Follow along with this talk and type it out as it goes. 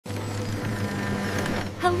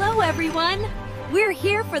Hello, everyone! We're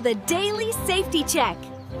here for the daily safety check.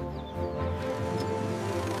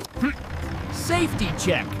 Safety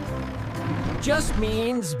check. Just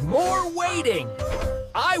means more waiting.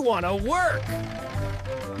 I want to work.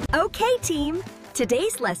 Okay, team.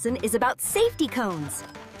 Today's lesson is about safety cones.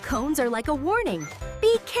 Cones are like a warning.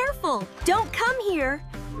 Be careful! Don't come here!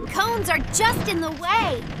 Cones are just in the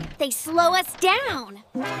way. They slow us down.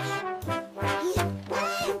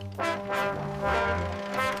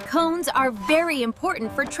 Cones are very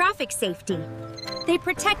important for traffic safety. They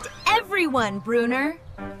protect everyone, Bruner.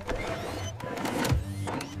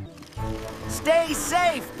 Stay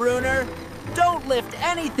safe, Bruner. Don't lift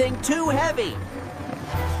anything too heavy.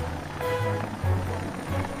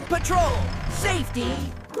 Patrol! Safety!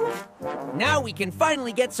 Now we can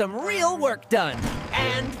finally get some real work done.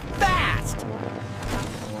 And fast!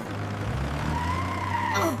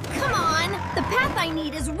 Oh, come on! The path I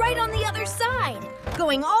need is right on the other side.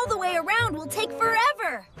 Going all the way around will take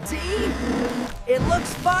forever. See? It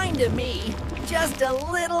looks fine to me. Just a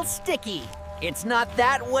little sticky. It's not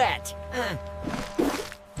that wet.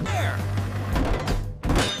 There!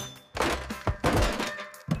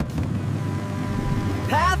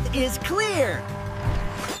 Path is clear!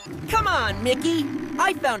 Come on, Micky!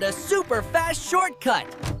 I found a super fast shortcut!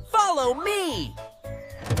 Follow me!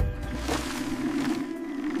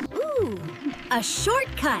 Ooh, a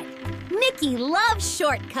shortcut. Micky loves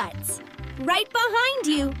shortcuts. Right behind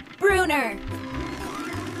you, Bruner.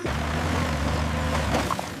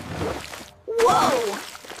 Whoa!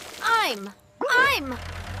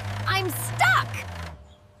 I'm stuck!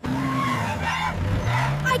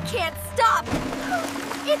 I can't stop!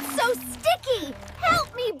 It's so sticky!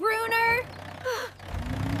 Help me, Bruner!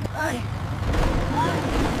 I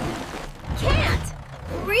Can't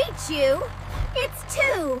reach you! It's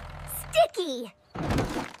too sticky!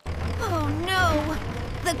 Oh no!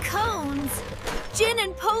 The cones! Jin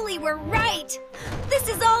and Poli were right! This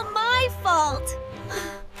is all my fault!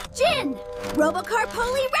 Jin! Robocar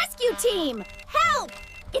Poli Rescue Team! Help!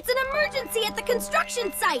 It's an emergency at the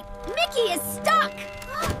construction site! Micky is stuck!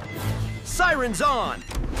 Sirens on!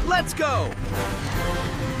 Let's go!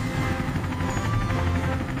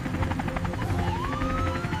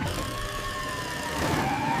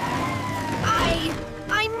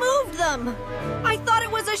 I moved them! I thought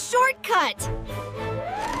it was a shortcut!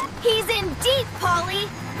 He's in deep, Poli!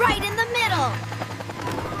 Right in the middle!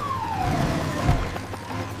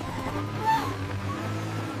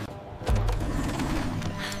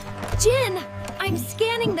 Jin, I'm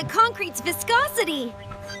scanning the concrete's viscosity.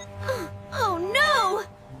 Oh no!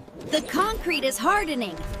 The concrete is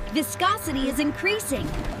hardening. Viscosity is increasing.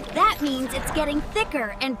 That means it's getting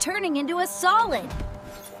thicker and turning into a solid.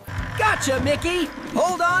 Gotcha, Micky!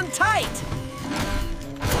 Hold on tight!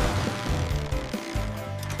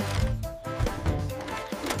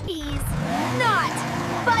 He's not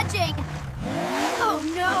budging! Oh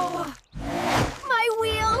no! My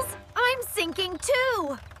wheels! I'm sinking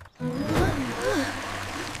too!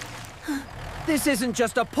 This isn't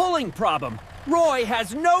just a pulling problem. Roy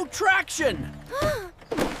has no traction!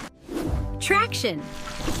 Traction.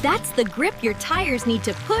 That's the grip your tires need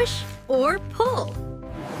to push or pull.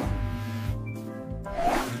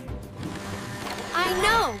 I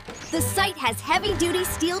know! The site has heavy-duty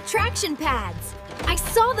steel traction pads. I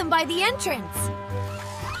saw them by the entrance.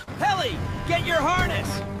 Helly, get your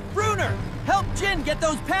harness! Bruner, help Jin get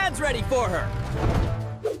those pads ready for her!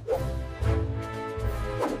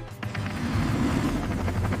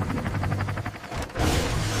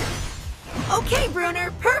 Okay,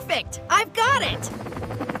 Bruner, perfect! I've got it!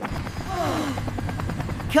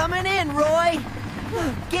 Coming in, Roy!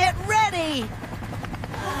 Get ready!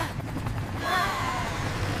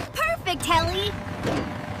 Perfect, Helly!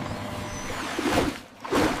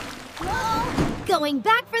 Going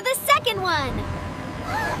back for the second one!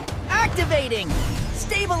 Activating!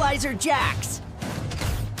 Stabilizer jacks!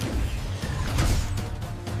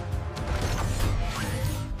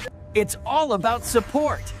 It's all about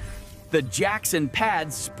support. The jacks and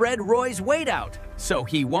pads spread Roy's weight out, so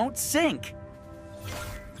he won't sink.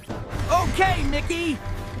 Okay, Micky!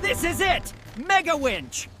 This is it! Mega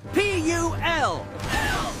Winch! P-U-L!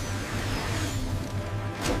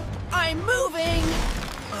 I'm moving!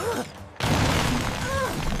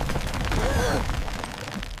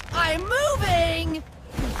 I'm moving!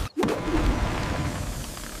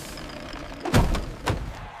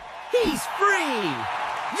 He's free!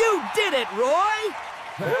 You did it, Roy!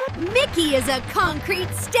 Micky is a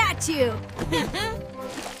concrete statue!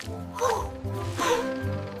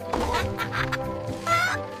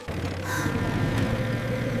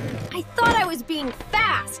 I I thought I was being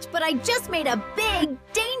fast, but I just made a big,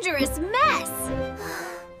 dangerous mess.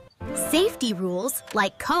 Safety rules,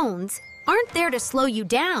 like cones, aren't there to slow you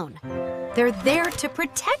down. They're there to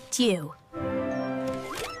protect you.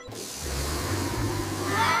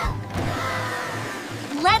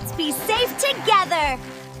 Let's be safe together.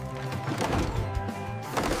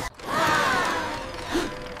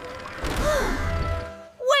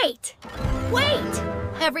 Wait! Wait!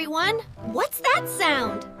 Everyone, what's that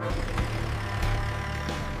sound?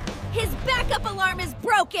 His backup alarm is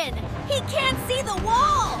broken! He can't see the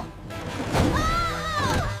wall!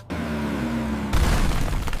 Ah!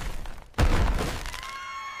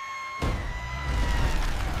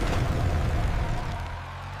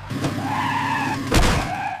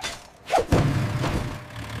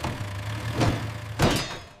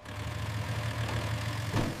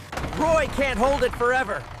 Roy can't hold it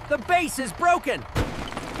forever. The base is broken.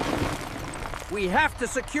 We have to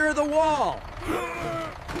secure the wall.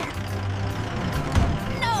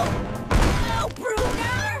 No! No,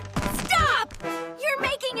 Bruner! Stop! You're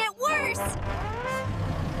making it worse!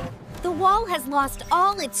 The wall has lost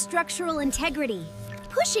all its structural integrity.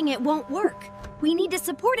 Pushing it won't work. We need to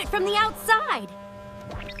support it from the outside.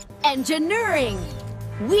 Engineering!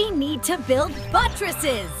 We need to build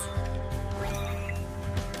buttresses!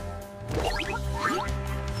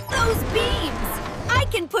 Those beams! I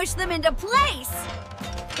can push them into place!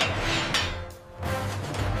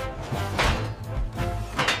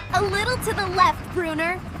 A little to the left,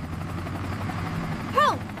 Bruner.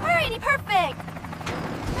 Oh, alrighty, perfect!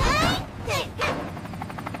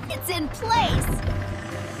 It's in place!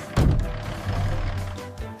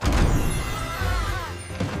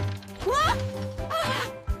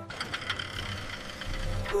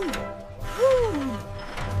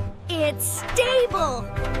 It's stable!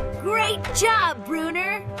 Great job,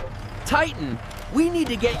 Bruner! Titan, we need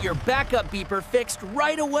to get your backup beeper fixed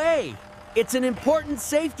right away. It's an important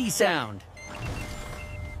safety sound.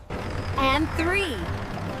 And 3.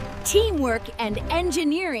 Teamwork and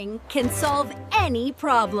engineering can solve any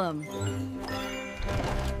problem.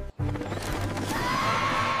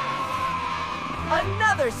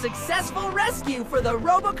 Another successful rescue for the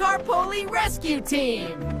Robocar Poli Rescue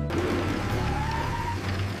Team.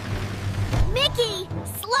 Micky,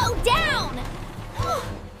 slow down!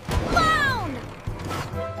 Clown!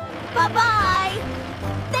 Bye-bye!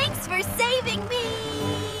 Thanks for saving me!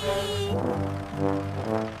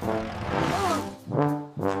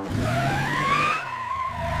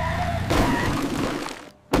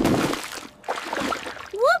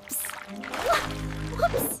 Whoops!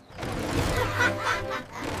 Whoops!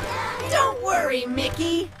 Don't worry,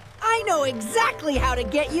 Micky. I know exactly how to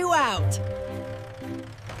get you out.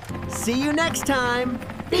 See you next time.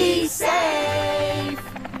 Be safe!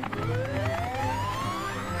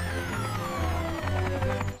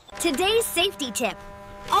 Today's safety tip.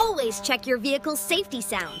 Always check your vehicle's safety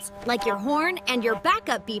sounds, like your horn and your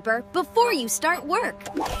backup beeper, before you start work.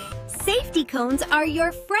 Safety cones are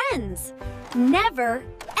your friends. Never,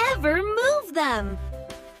 ever move them.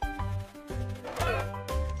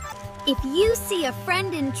 If you see a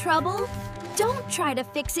friend in trouble, don't try to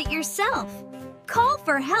fix it yourself. Call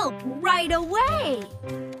for help right away.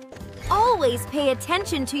 Always pay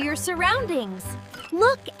attention to your surroundings.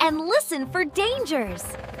 Look and listen for dangers.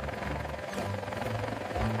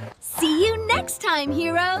 See you next time,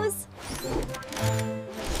 heroes!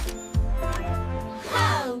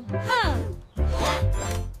 Ho, ho!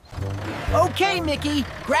 Okay, Micky,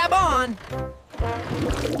 grab on.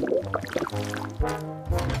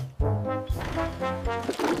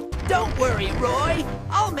 Don't worry, Roy.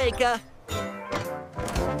 I'll make a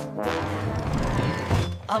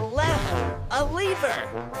lever, a lever.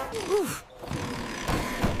 Oof.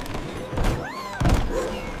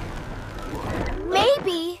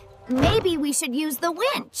 Maybe we should use the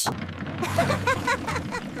winch.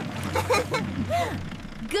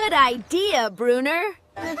 Good idea, Bruner.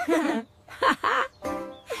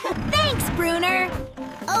 Thanks, Bruner.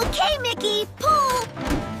 Okay, Micky, pull.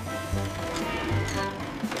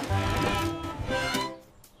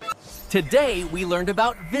 Today, we learned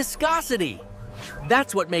about viscosity.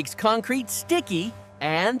 That's what makes concrete sticky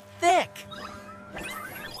and thick.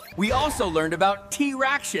 We also learned about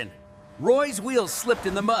T-raction. Roy's wheels slipped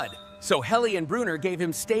in the mud, so Helly and Bruner gave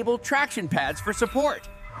him stable traction pads for support.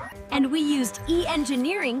 And we used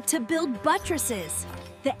e-engineering to build buttresses.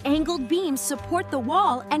 The angled beams support the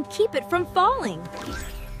wall and keep it from falling.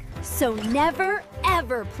 So never,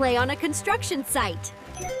 ever play on a construction site.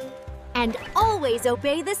 And always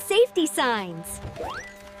obey the safety signs.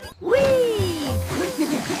 Whee!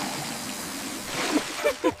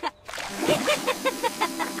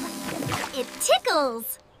 It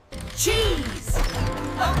tickles. Cheese!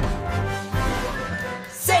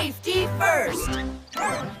 Safety first!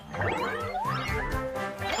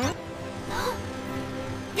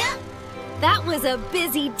 That was a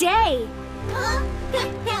busy day.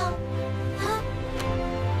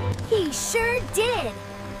 He sure did.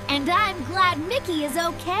 And I'm glad Micky is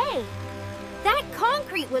okay. That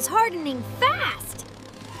concrete was hardening fast.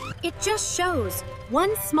 It just shows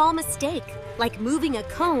one small mistake, like moving a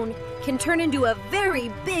cone, can turn into a very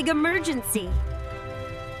big emergency.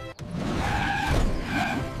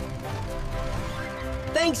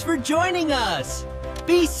 Thanks for joining us!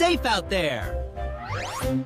 Be safe out there!